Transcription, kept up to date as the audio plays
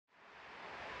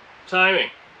Timing.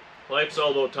 Life's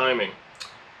all about timing.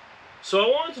 So I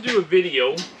wanted to do a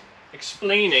video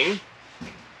explaining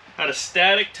how to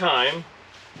static time,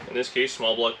 in this case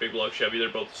small block, big block Chevy, they're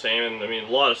both the same, and I mean a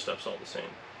lot of stuff's all the same.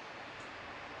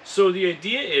 So the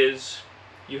idea is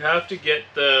you have to get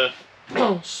the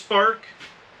spark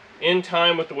in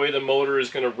time with the way the motor is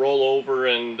going to roll over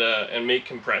and make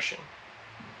compression.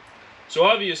 So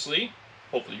obviously,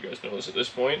 hopefully you guys know this at this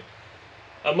point,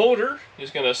 a motor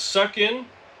is going to suck in,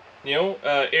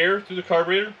 air through the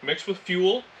carburetor mixed with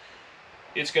fuel.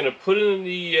 It's going to put it in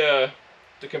the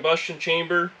combustion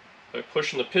chamber by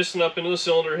pushing the piston up into the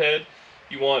cylinder head.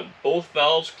 You want both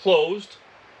valves closed.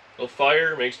 It'll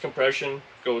fire, makes compression,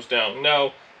 goes down.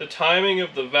 Now, the timing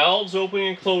of the valves opening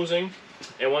and closing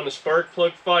and when the spark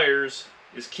plug fires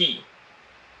is key.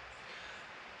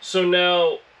 So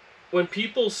now, when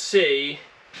people say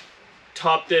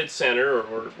top dead center,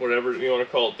 or whatever you want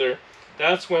to call it there,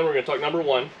 that's when we're going to talk number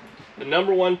one. The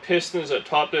number one piston is at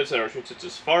top dead center, which means it's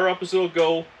as far up as it'll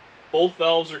go, both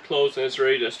valves are closed, and it's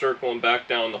ready to start going back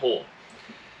down the hole.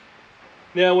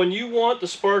 Now when you want the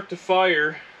spark to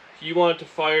fire, you want it to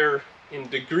fire in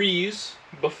degrees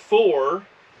before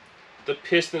the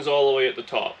piston is all the way at the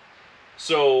top.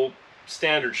 So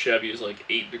standard Chevy is like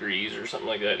 8 degrees or something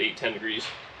like that, 8-10 degrees.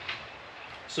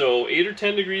 So 8 or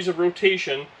 10 degrees of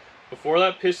rotation before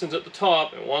that piston's at the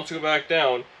top and wants to go back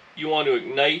down, you want to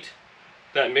ignite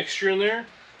that mixture in there.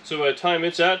 So by the time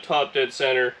it's at top dead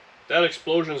center, that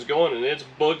explosion's going and it's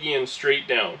boogieing straight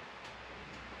down.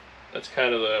 That's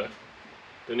kind of the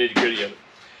nitty-gritty of it.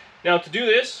 Now to do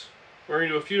this, we're going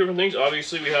to do a few different things.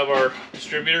 Obviously we have our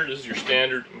distributor. This is your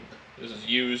standard, this is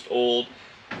used, old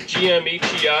GM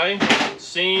HEI.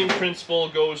 Same principle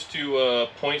goes to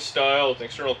point style with an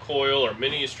external coil or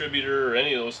mini distributor or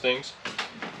any of those things.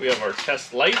 We have our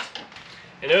test light.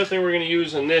 And the other thing we're going to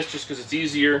use in this, just because it's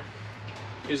easier,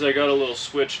 is I got a little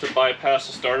switch to bypass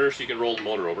the starter so you can roll the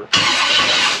motor over.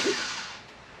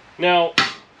 Now,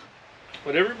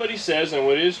 what everybody says, and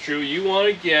what is true, you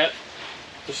want to get,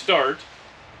 to start,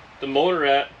 the motor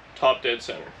at top dead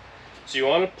center. So you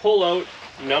want to pull out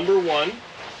number one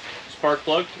spark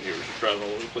plug. Here, we're just driving all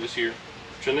over the place here.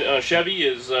 Chevy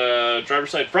is driver's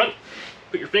side front.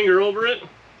 Put your finger over it,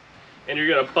 and you're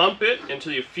going to bump it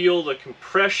until you feel the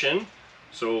compression,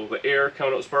 so the air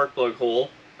coming out the spark plug hole.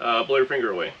 Blow your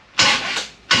finger away.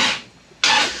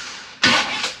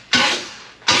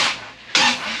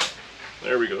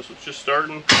 There we go, so it's just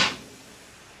starting.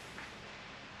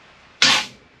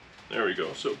 There we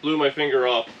go, so it blew my finger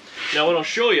off. Now what I'll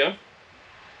show you,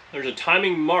 there's a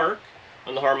timing mark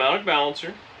on the harmonic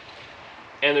balancer,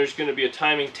 and there's going to be a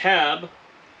timing tab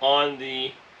on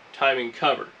the timing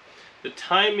cover. The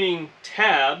timing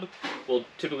tab will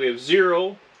typically have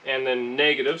 0 and then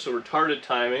negative, so retarded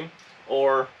timing,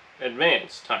 or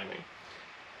advanced timing.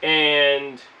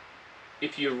 And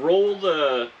if you roll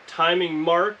the timing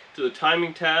mark to the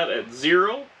timing tab at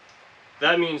 0,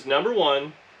 that means number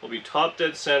one will be top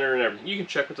dead center and everything. You can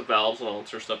check with the valves and all that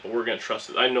sort of stuff, but we're going to trust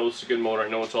it. I know it's a good motor, I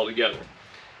know it's all together.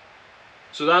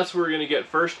 So that's what we're going to get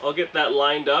first. I'll get that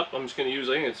lined up. I'm just going to use,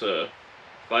 I think it's a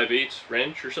 5/8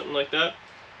 wrench or something like that.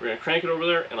 We're going to crank it over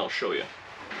there and I'll show you.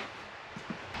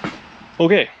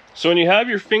 Okay. So when you have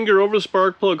your finger over the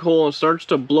spark plug hole and it starts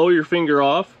to blow your finger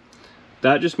off,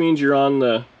 that just means you're on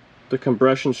the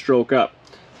compression stroke up.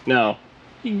 Now,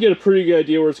 you can get a pretty good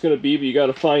idea where it's going to be, but you got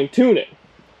to fine tune it,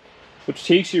 which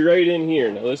takes you right in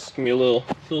here. Now this can be a little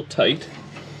tight.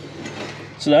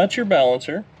 So that's your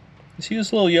balancer. You see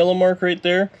this little yellow mark right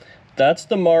there? That's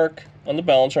the mark on the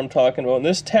balancer I'm talking about. And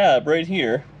this tab right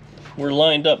here, we're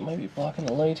lined up, might be blocking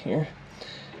the light here,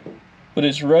 but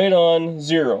it's right on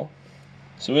 0.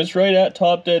 So it's right at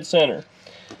top dead center.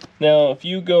 Now if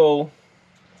you go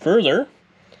further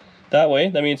that way,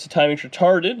 that means the timing's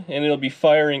retarded and it'll be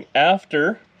firing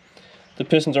after the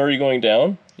piston's already going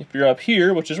down. If you're up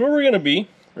here, which is where we're going to be,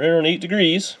 right around 8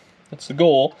 degrees, that's the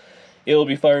goal, it'll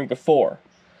be firing before.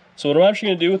 So what I'm actually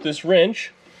going to do with this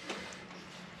wrench,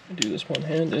 I'll do this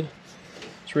one-handed,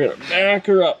 is we're going to back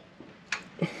her up.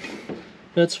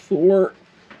 That's 4.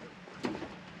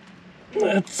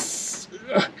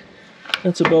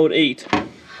 That's about 8.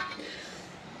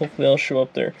 Hopefully I'll show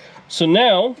up there. So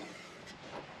now,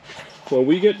 when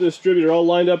we get the distributor all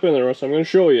lined up in there, so I'm going to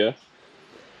show you,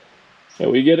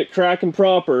 and we get it cracking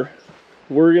proper,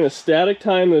 we're going to static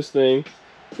time this thing.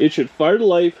 It should fire to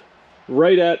life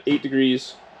right at 8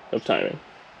 degrees of timing.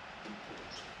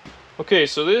 Okay,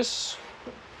 so this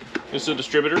is the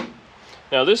distributor.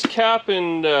 Now this cap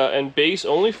and base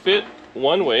only fit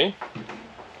one way.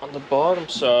 On the bottom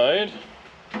side,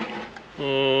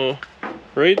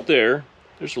 right there,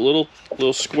 there's a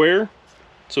little square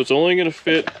So it's only going to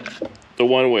fit the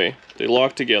one way. They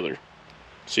lock together.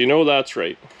 So you know that's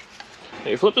right.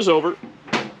 Okay, flip this over.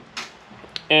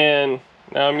 And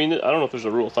now, I mean, I don't know if there's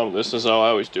a rule of thumb. This is how I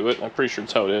always do it. I'm pretty sure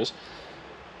it's how it is.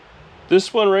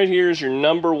 This one right here is your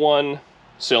 #1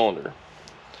 cylinder.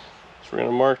 So we're going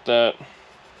to mark that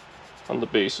on the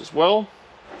base as well.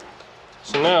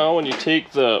 So now when you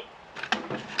take the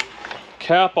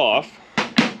cap off,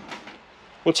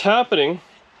 what's happening,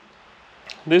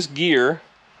 this gear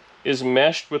is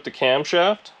meshed with the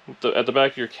camshaft. At the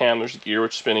back of your cam there's a gear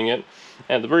which is spinning it.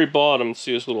 And at the very bottom,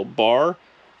 see this little bar?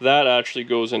 That actually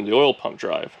goes into the oil pump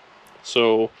drive.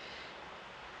 So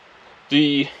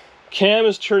the cam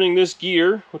is turning this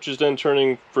gear, which is then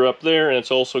turning for up there, and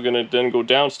it's also going to then go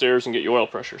downstairs and get you oil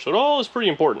pressure. So it all is pretty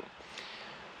important.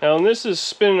 Now when this is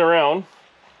spinning around,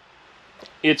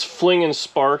 it's flinging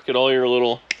spark at all your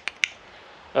little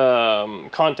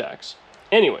contacts.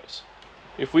 Anyways,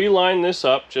 if we line this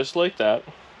up just like that,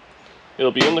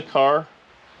 it'll be in the car.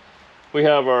 We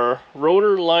have our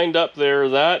rotor lined up there.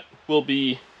 That will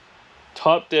be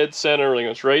top dead center, like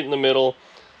it's right in the middle,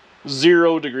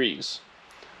 0 degrees.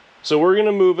 So we're going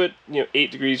to move it,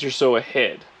 8 degrees or so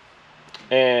ahead.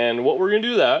 And what we're going to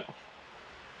do that,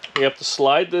 we have to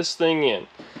slide this thing in.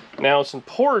 Now it's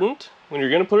important when you're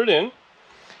going to put it in,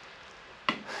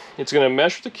 it's going to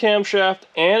mesh with the camshaft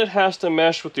and it has to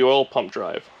mesh with the oil pump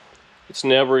drive. It's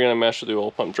never going to mesh with the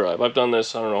oil pump drive. I've done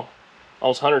this, I don't know,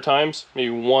 almost 100 times, maybe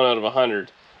 1 out of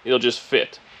 100. It'll just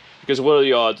fit. Because what are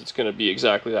the odds it's going to be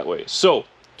exactly that way? So,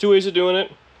 2 ways of doing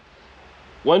it.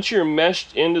 Once you're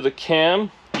meshed into the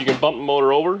cam, you can bump the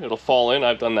motor over, it'll fall in.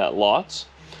 I've done that lots.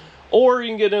 Or you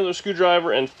can get into a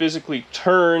screwdriver and physically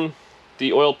turn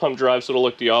the oil pump drive so it'll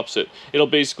look the opposite. It'll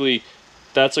basically,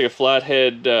 that's like a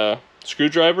flathead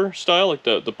screwdriver style, like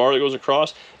the bar that goes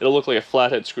across. It'll look like a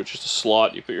flathead screw, just a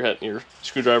slot. You put your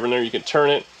screwdriver in there, you can turn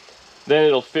it, then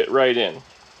it'll fit right in.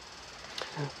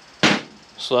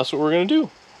 So that's what we're going to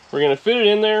do. We're going to fit it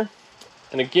in there,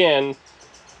 and again,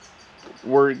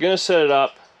 we're going to set it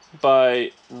up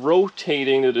by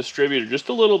rotating the distributor just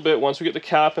a little bit once we get the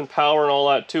cap and power and all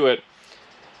that to it.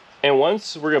 And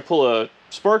once we're going to pull a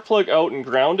spark plug out and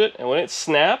ground it, and when it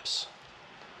snaps,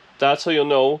 that's how you'll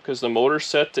know, because the motor's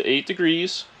set to 8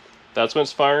 degrees. That's when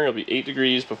it's firing. It'll be 8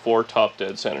 degrees before top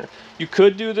dead center. You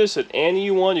could do this at any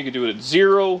you want. You could do it at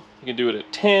 0, you can do it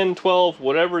at 10, 12,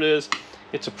 whatever it is.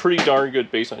 It's a pretty darn good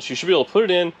baseline. So you should be able to put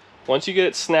it in once you get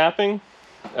it snapping,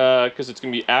 because it's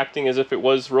going to be acting as if it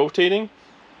was rotating.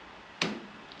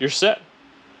 You're set.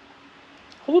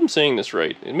 I hope I'm saying this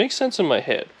right. It makes sense in my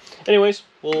head. Anyways,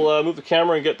 we'll move the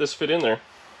camera and get this fit in there.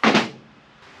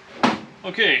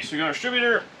 Okay, so we got our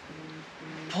distributor.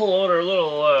 Pull out our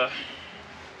little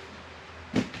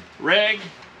rag.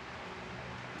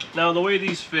 Now the way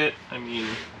these fit, I mean,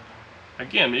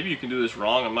 again, maybe you can do this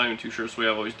wrong. I'm not even too sure. It's the way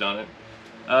I've always done it.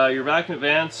 Your vacuum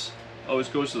advance always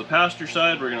goes to the passenger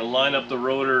side. We're going to line up the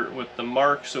rotor with the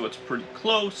mark so it's pretty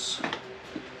close.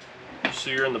 So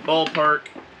you're in the ballpark.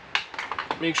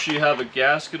 Make sure you have a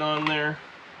gasket on there.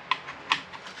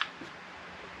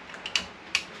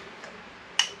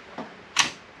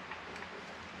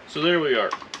 So there we are.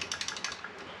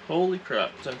 Holy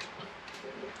crap.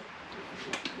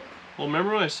 Well,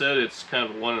 remember when I said it's kind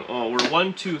of we're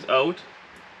 1 tooth out,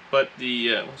 but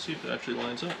the, we'll see if it actually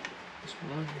lines up. What's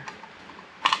going on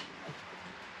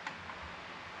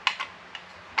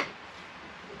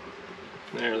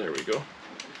here? There we go.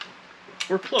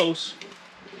 We're close,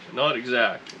 but not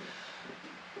exact.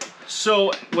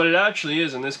 So what it actually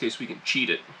is, in this case, we can cheat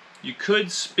it. You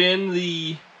could spin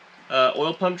the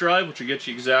oil pump drive, which will get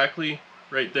you exactly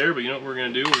right there, but you know what we're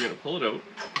going to do? We're going to pull it out.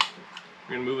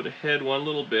 We're going to move it ahead one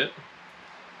little bit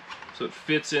so it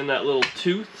fits in that little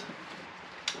tooth,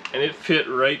 and it fit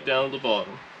right down to the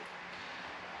bottom.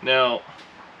 Now,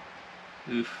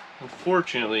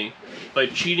 unfortunately, by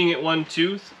cheating it 1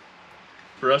 tooth,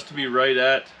 for us to be right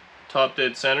at top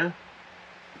dead center,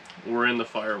 we're in the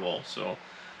firewall. So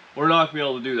we're not going to be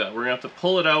able to do that. We're going to have to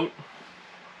pull it out.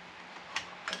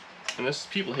 And this,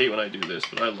 people hate when I do this,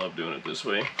 but I love doing it this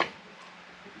way.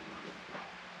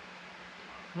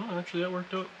 Oh, actually that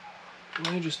worked out.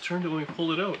 I just turned it when we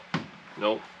pulled it out.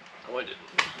 Nope, no I didn't.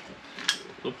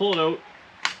 So pull it out,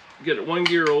 get it 1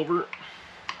 gear over.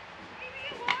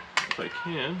 If I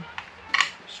can.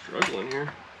 Struggling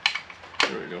here.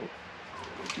 There we go.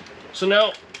 So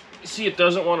now, you see it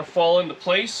doesn't want to fall into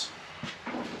place.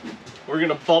 We're going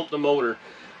to bump the motor.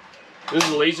 This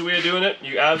is a lazy way of doing it.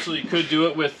 You absolutely could do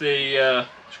it with a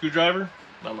screwdriver.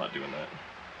 I'm not doing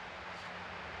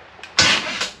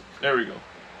that. There we go.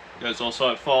 You guys all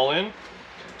saw it fall in.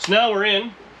 So now we're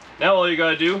in. Now all you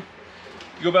gotta do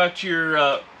You go back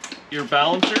to your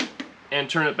balancer and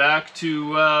turn it back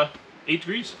to 8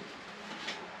 degrees.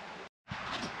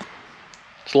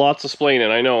 It's lots of explaining,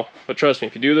 I know, but trust me,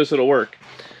 if you do this, it'll work.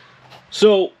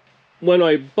 So when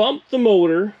I bumped the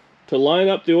motor to line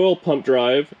up the oil pump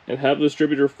drive and have the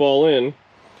distributor fall in,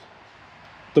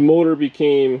 the motor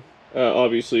became,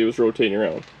 obviously it was rotating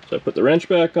around. So I put the wrench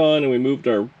back on and we moved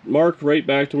our mark right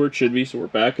back to where it should be. So we're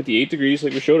back at the 8 degrees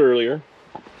like we showed earlier.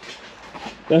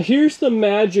 Now here's the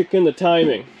magic in the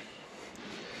timing.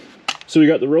 So we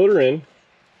got the rotor in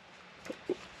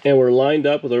and we're lined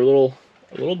up with our little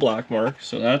black mark.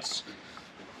 So that's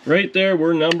right there.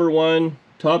 We're number 1,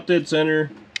 top dead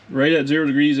center, right at 0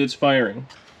 degrees, it's firing.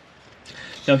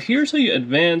 Now here's how you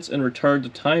advance and retard the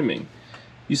timing.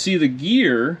 You see the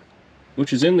gear,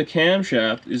 which is in the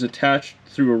camshaft, is attached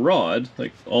through a rod,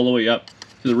 like all the way up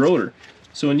to the rotor.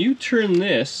 So when you turn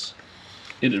this,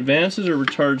 it advances or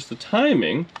retards the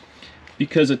timing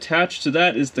because attached to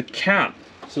that is the cap.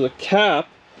 So the cap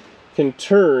can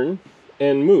turn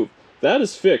and move. That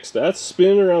is fixed. That's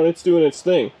spinning around, it's doing its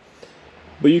thing.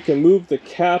 But you can move the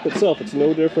cap itself. It's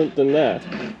no different than that.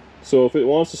 So if it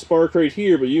wants to spark right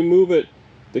here, but you move it,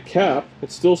 the cap,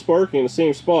 it's still sparking in the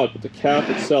same spot, but the cap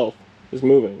itself is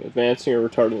moving, advancing or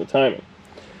retarding the timing.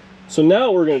 So now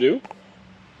what we're going to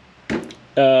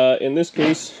do, in this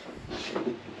case,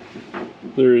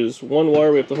 there's one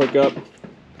wire we have to hook up.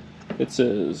 It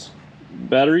says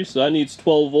battery, so that needs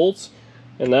 12 volts,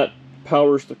 and that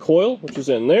powers the coil, which is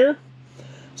in there.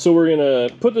 So we're going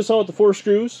to put this on with the 4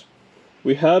 screws.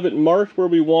 We have it marked where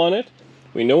we want it.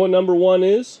 We know what number 1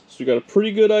 is, so we got a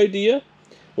pretty good idea.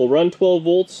 We'll run 12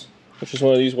 volts, which is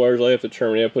one of these wires I have to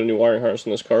terminate. I put a new wiring harness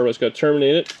in this car, but I just got to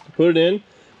terminate it, put it in.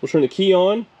 We'll turn the key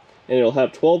on, and it'll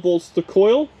have 12 volts to the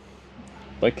coil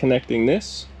by connecting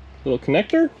this little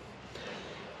connector.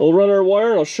 We'll run our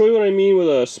wire, and I'll show you what I mean with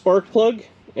a spark plug,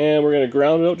 and we're going to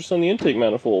ground it out just on the intake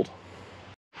manifold.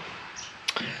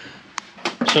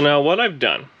 So now what I've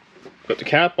done, put the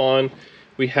cap on,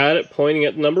 we had it pointing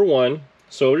at number 1,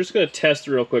 so we're just going to test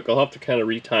it real quick. I'll have to kind of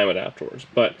retime it afterwards,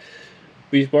 but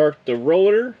we've marked the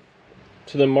rotor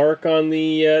to the mark on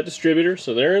the distributor,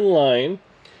 so they're in line,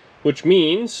 which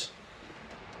means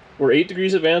we're 8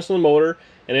 degrees advanced on the motor,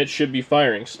 and it should be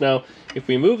firing. So now, if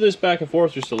we move this back and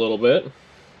forth just a little bit,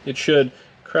 it should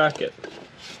crack it.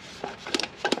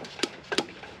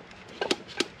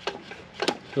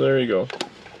 So there you go.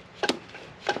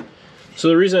 So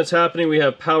the reason it's happening, we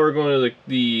have power going to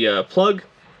the plug,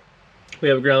 we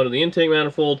have ground to the intake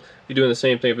manifold. We're doing the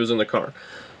same thing if it was in the car.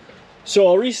 So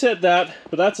I'll reset that,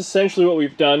 but that's essentially what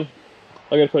we've done.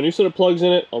 I'm going to put a new set of plugs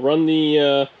in it. I'll run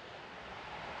the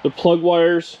plug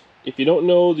wires. If you don't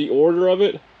know the order of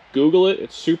it, Google it.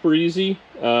 It's super easy.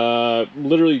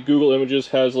 Literally, Google Images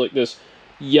has like this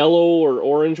yellow or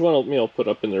orange one. I'll put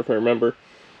up in there if I remember.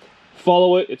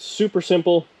 Follow it. It's super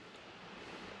simple.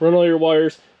 Run all your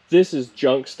wires. This is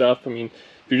junk stuff. I mean,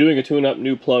 if you're doing a tune-up,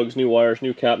 new plugs, new wires,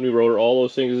 new cap, new rotor, all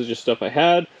those things is just stuff I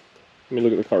had. I mean,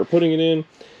 look at the car we're putting it in.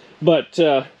 But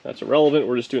that's irrelevant.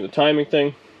 We're just doing the timing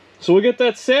thing. So we'll get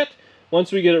that set.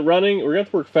 Once we get it running, we're going to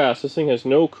have to work fast. This thing has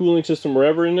no cooling system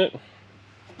wherever in it.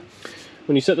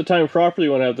 When you set the time properly,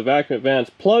 you want to have the vacuum advance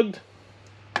plugged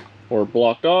or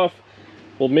blocked off.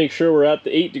 We'll make sure we're at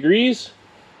the 8 degrees.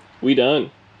 We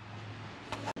done.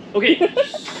 Okay,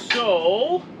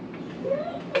 so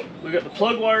we got the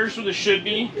plug wires where they should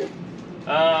be. We've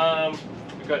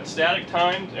got static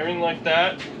times, everything like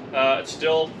that. It's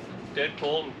still dead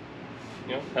cold.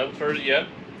 You know, haven't started it yet.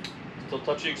 Still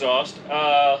touch the exhaust.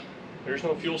 There's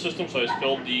no fuel system, so I just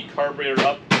filled the carburetor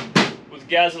up with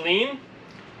gasoline.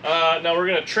 Now we're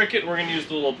going to trick it, and we're going to use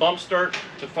the little bump start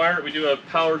to fire it. We do have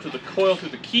power to the coil through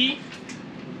the key,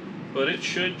 but it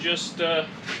should just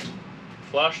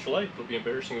flash to life. It'll be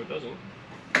embarrassing if it doesn't.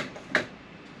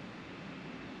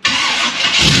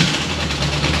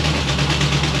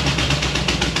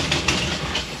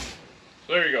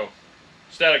 So there you go.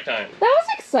 Static time. That was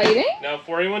exciting. Now,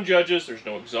 before anyone judges, there's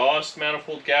no exhaust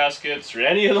manifold gaskets or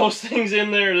any of those things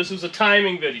in there. This was a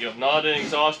timing video, not an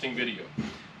exhausting video.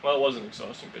 Well, it was an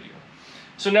exhausting video.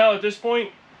 So now at this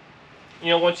point, you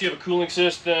know, once you have a cooling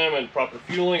system and proper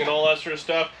fueling and all that sort of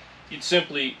stuff, you'd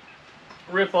simply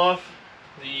rip off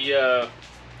the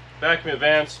vacuum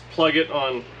advance, plug it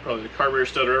on probably the carburetor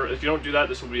stud, or if you don't do that,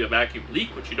 this will be a vacuum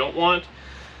leak, which you don't want.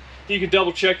 You can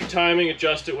double check your timing,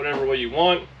 adjust it whatever way you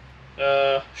want.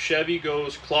 Chevy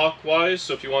goes clockwise,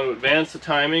 so if you want to advance the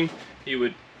timing, you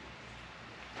would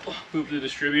move the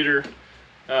distributor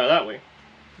that way,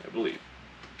 I believe.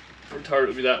 Retard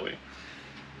would be that way.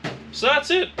 So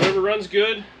that's it. Whatever runs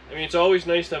good. I mean, it's always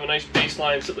nice to have a nice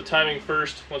baseline, set the timing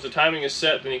first. Once the timing is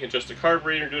set, then you can adjust the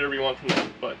carburetor, do whatever you want from there.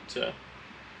 But,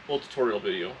 little tutorial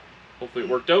video. Hopefully it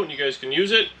worked out and you guys can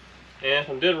use it. And if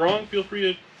I'm dead wrong, feel free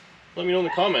to let me know in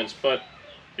the comments. But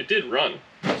it did run,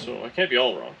 so I can't be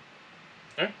all wrong.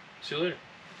 Alright, see you later.